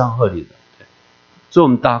非常合理的，对。所以我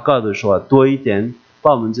们祷告的时候多一点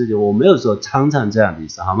把我们自己，我没有说常常这样的意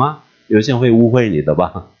思，好吗？有些人会误会你的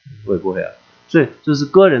吧？会不会啊？所以就是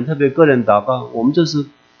个人，特别个人祷告，我们就是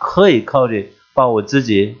可以考虑把我自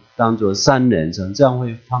己当作三人称，这样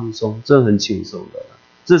会放松，这很轻松的。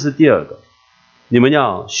这是第二个，你们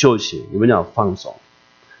要休息，你们要放松。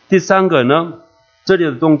第三个呢，这里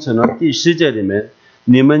的动词呢，第10节里面，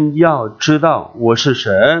你们要知道我是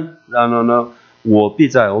神，然后呢，我必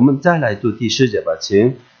在，我们再来读第10节吧，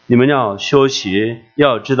请。你们要休息，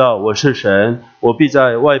要知道我是神，我必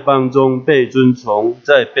在外邦中被尊崇，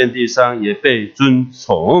在遍地上也被尊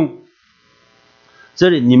崇。这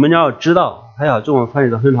里你们要知道，还好中文翻译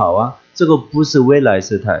的很好啊，这个不是未来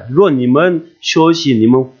时态。若你们休息，你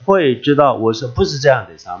们会知道我是不是这样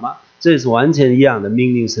的，知道吗？这是完全一样的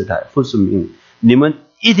命令时态，不是命令。你们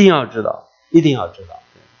一定要知道，一定要知道。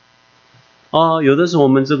有的时候我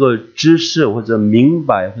们这个知识或者明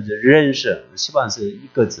白或者认识，希望是一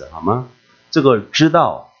个字，好吗？这个知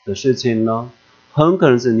道的事情呢，很可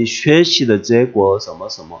能是你学习的结果，什么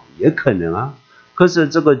什么也可能啊。可是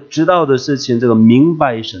这个知道的事情，这个明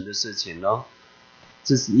白神的事情呢，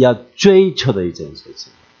这是要追求的一件事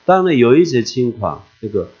情。当然有一些情况，这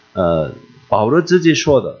个保罗自己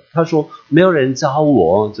说的，他说没有人教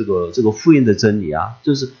我这个福音的真理啊，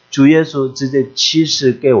就是主耶稣直接启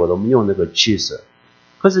示给我的，我们用那个启示。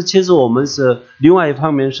可是其实我们是另外一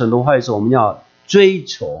方面，神的话语是我们要追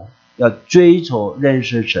求认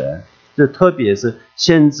识神，这特别是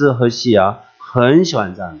先知何西阿很喜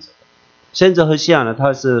欢这样子的。先知何西阿呢，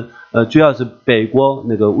他是主要是北国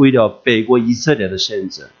那个为了北国以色列的先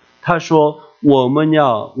知，他说我们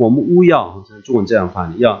务要，中文这样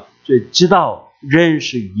翻译，要所以知道认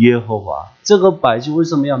识耶和华。这个百姓为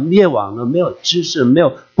什么要灭亡呢？没有知识，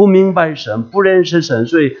不明白神，不认识神，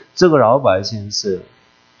所以这个老百姓是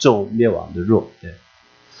受灭亡的弱。对，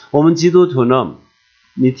我们基督徒呢，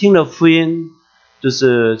你听了福音，就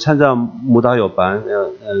是参加慕道友班、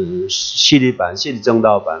洗礼班、洗礼正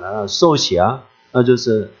道班，然后受洗啊，那就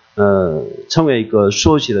是成为一个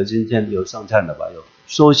受洗的，今天有上菜的吧，有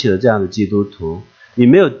受洗的这样的基督徒，你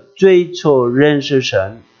没有追求认识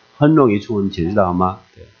神，很容易出问题，知道吗？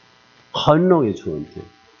对，很容易出问题。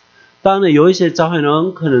当然有一些教会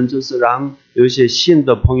呢，可能就是让有一些新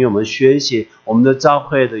的朋友们学习我们的教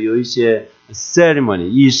会的有一些 ceremony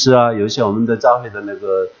仪式啊，有一些我们的教会的那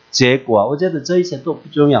个结果啊，我觉得这一些都不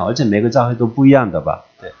重要，而且每个教会都不一样的吧。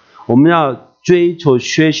对，我们要追求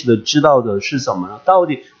学习的知道的是什么呢？到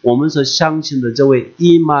底我们所相信的这位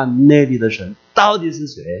以马内利的神到底是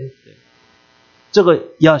谁？对，这个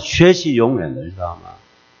要学习永远的，知道吗？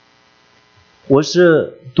我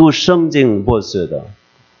是读圣经博士的，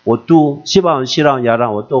我读西方、希腊、亚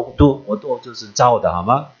兰，我都就是照的，好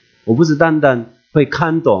吗？我不是单单会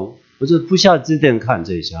看懂，我就不需要字典看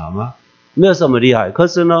这些，好吗？没有什么厉害。可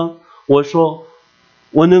是呢，我说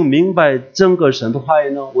我能明白整个神的话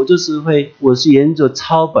语呢，我是研究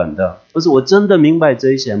抄本的，不是我真的明白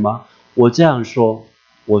这些吗？我这样说，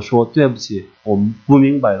我说对不起，我们不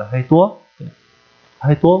明白的还多，对，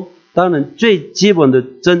还多。当然最基本的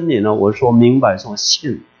真理呢，我说明白，说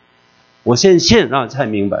信，我先信，然后才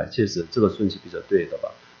明白，其实这个顺序比较对的吧。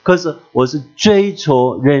可是我是追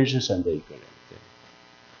求认识神的一个人，对，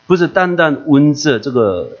不是单单文字这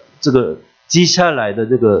个记下来的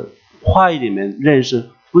这个话语里面认识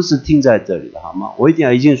不是停在这里的，好吗？我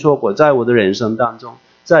已经说过，在我的人生当中，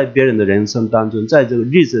在别人的人生当中，在这个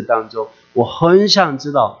日子当中，我很想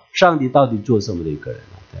知道上帝到底做什么的一个人。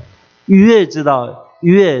对，越知道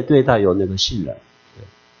越对他有那个信任，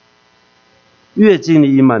对，越经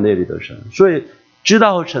历以马内利的神。所以知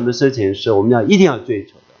道神的事情是我们一定要追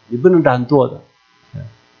求的，你不能懒惰的。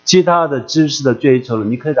其他的知识的追求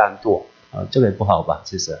你可以懒惰啊，这个也不好吧，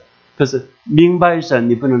其实。可是明白神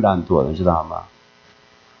你不能懒惰的，知道吗？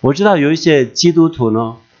我知道有一些基督徒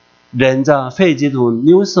呢，人家非基督徒，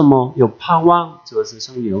你为什么有盼望？这个是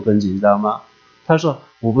圣经有根据，你知道吗？他说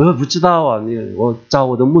我不知道啊，我找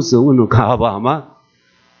我的牧师问问看好不好吗？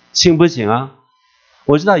行不行啊？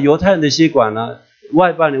我知道犹太人的习惯呢，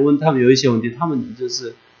外邦人问他们有一些问题，他们就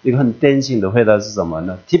是一个很典型的回答是什么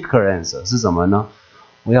呢？ typical answer 是什么呢？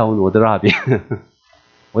我要问我的拉比，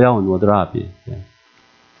我要问我的拉比。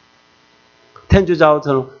天主教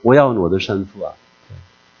徒，我要问我的神父啊。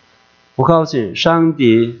我告诉你，上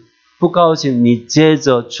帝不高兴你接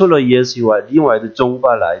着除了耶稣以外，另外的宗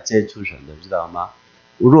派来接触神的，知道吗？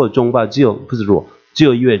若宗派只有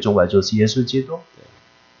一位宗派，就是耶稣基督。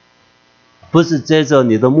不是接着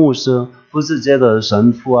你的牧师，不是接着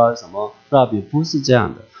神父啊什么拉比，不是这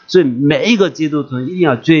样的。所以每一个基督徒一定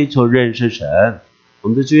要追求认识神。我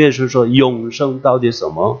们的主耶稣说永生到底什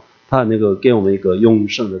么？他给我们一个永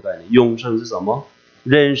生的概念。永生是什么？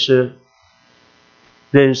认识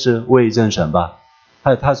唯一真神吧，还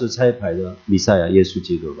有他所差派的弥赛亚耶稣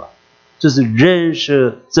基督吧，就是认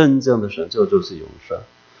识真正的神，这就是永生。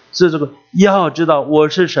所以这个要知道我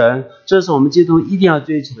是神，这是我们基督一定要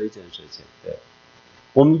追求的一件事情。对，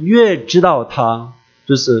我们越知道他，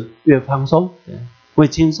就是越放松，对，会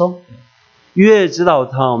轻松。越知道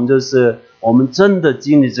他，我们真的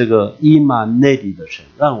经历这个以马内利的神，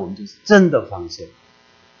让我们就是真的放心。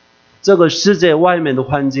这个世界外面的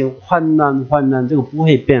环境患难，这个不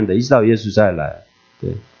会变的，一直到耶稣再来。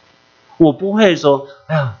对，我不会说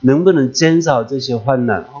能不能减少这些患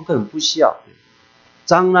难，我可能不需要。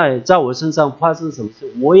将来在我身上发生什么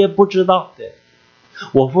事我也不知道。对，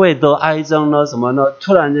我会得癌症呢什么呢，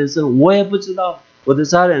突然间生我也不知道，我的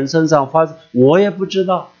家人身上发生我也不知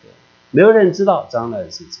道。对，没有人知道将来的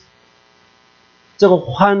事情。这个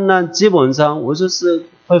患难基本上我就是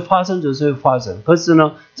会发生就是会发生，可是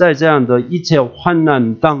呢在这样的一切患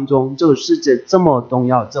难当中，这个世界这么重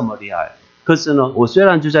要这么厉害，可是呢我虽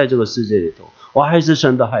然就在这个世界里头，我还是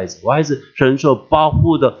神的孩子，我还是神所保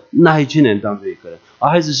护的那一群人当中一个人，我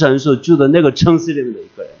还是神所住的那个城市里面的一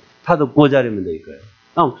个人，他的国家里面的一个人。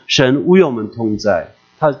那神与我们同在，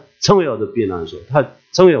他成为我的避难所，他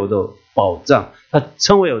成为我的保障，他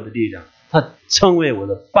成为我的力量，他成为我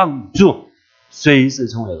的帮助，随时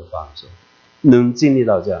成为我的帮助，能经历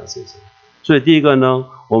到这样的事情。所以第一个呢，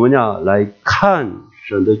我们要来看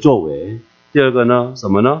神的作为。第二个呢，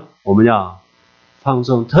什么呢？我们要放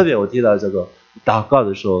松。特别我提到这个祷告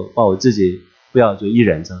的时候，把我自己不要做一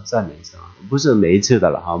人称、三人称，不是每一次的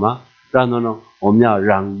了，好吗？然后呢，我们要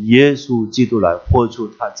让耶稣基督来活出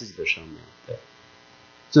他自己的生命，对，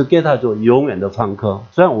就给他做永远的房客。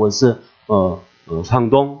虽然我是房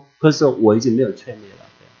东，可是我已经没有权利了。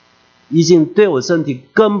已经对我身体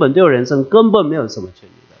根本对我人生根本没有什么权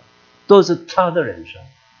利的，都是他的人生，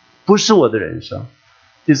不是我的人生。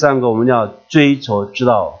第三个，我们要追求知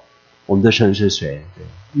道我们的神是谁，对，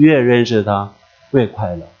越认识他越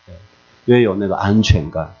快乐，对，越有那个安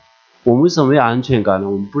全感。我们为什么有安全感呢？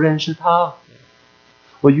我们不认识他。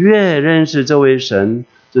我越认识这位神，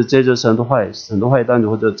就在这神的话当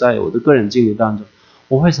中，或者在我的个人经历当中，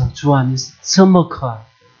我会想主啊，你是这么可爱，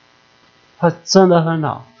他真的很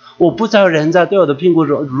好。我不在乎人家对我的评估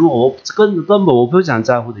中，如果我根本我不想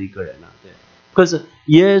在乎的一个人对。可是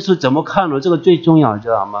耶稣怎么看我？这个最重要，知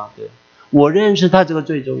道吗？对，我认识他这个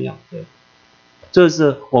最重要，对，这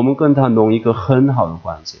是我们跟他弄一个很好的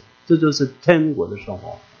关系，这就是天国的生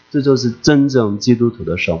活，这就是真正基督徒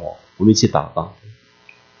的生活。我们一起祷告。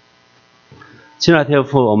亲爱的天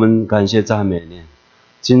父，我们感谢赞美你。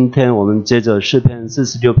今天我们接着诗篇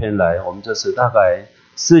46篇来，我们就是大概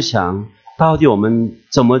思想到底我们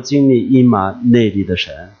怎么经历以马内利的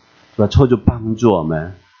神，是吧？求主帮助我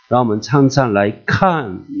们，让我们常常来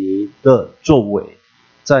看你的作为，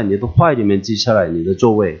在你的话里面记下来你的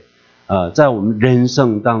作为，在我们人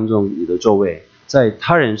生当中你的作为，在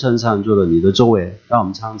他人身上做的你的作为，让我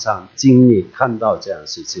们常常经历看到这样的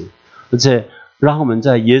事情，而且让我们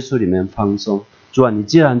在耶稣里面放松。主啊，你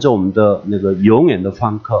既然做我们的那个永远的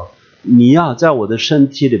房客，你要在我的身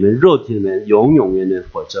体里面肉体里面永永远远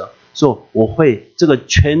活着，说我会这个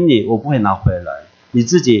权利我不会拿回来，你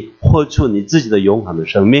自己活出你自己的永恒的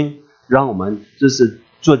生命，让我们就是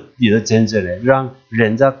做你的见证人，让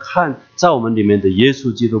人家看在我们里面的耶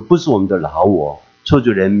稣基督不是我们的老我，求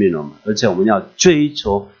主怜悯我们，而且我们要追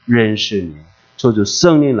求认识你，求主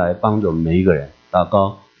圣灵来帮助我们每一个人。祷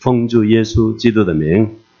告，奉主耶稣基督的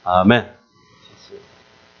名，阿们。谢谢。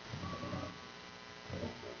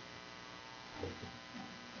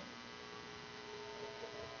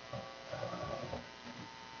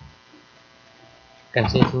感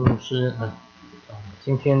谢金牧师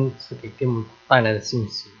今天是给我们带来的信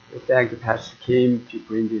息。We thank Pastor Kim to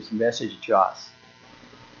bring this message to us.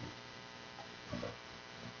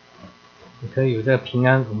 你可以有这个平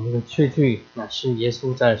安，我们的确据那是耶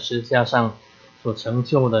稣在十字架上所成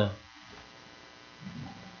就的。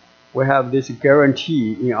We have this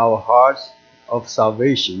guarantee in our hearts of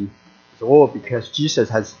salvation. It's all because Jesus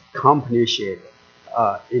has accomplished it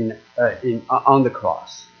on the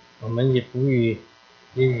cross. 我们也与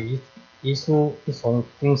耶稣一同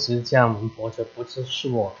钉十字架，我们活着不是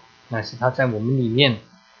我，乃是他在我们里面，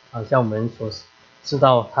像我们所知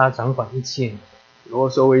道他掌管一切。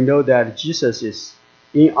Also, we know that Jesus is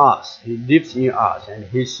in us. He lives in us, and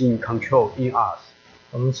He's in control in us.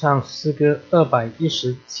 我们唱诗歌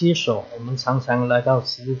217首，我们常常来到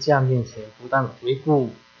十字架面前，不但回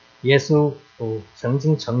顾耶稣所曾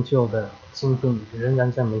经成就的，今天仍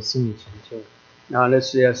然在我们心里成就。Now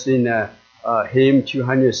let's sing hymn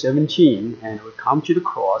 217, and we come to the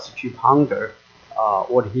cross to ponder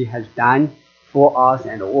what He has done for us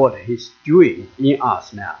and what He's doing in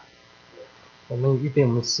us now. 我们预备我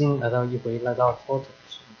们心来到桌子，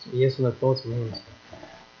耶稣的桌子面前。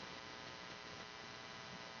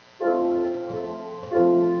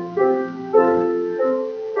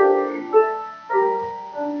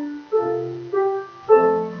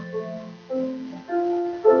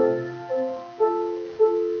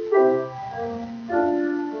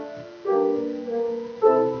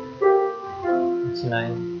一起来。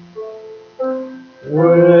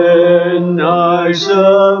When I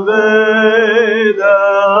survey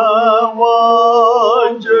the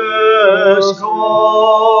wondrous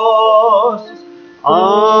cross,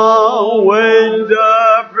 with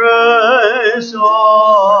the praise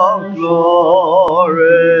of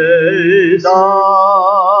glory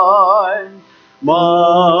thine,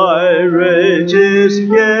 my riches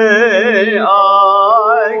gain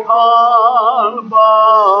I can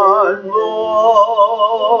but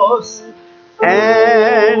lose,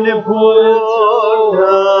 and put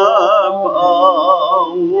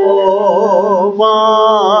upon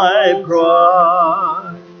my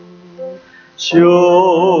pride.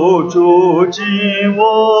 求主give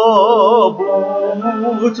我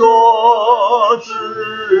不作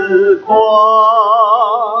自夸，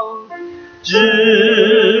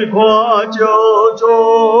只夸救主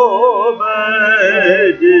背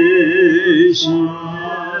的十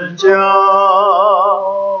架。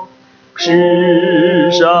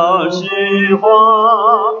世上虚华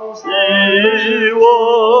使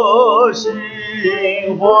我心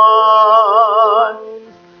欢，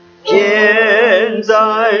现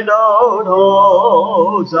在到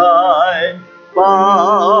头在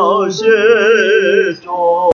宝血中。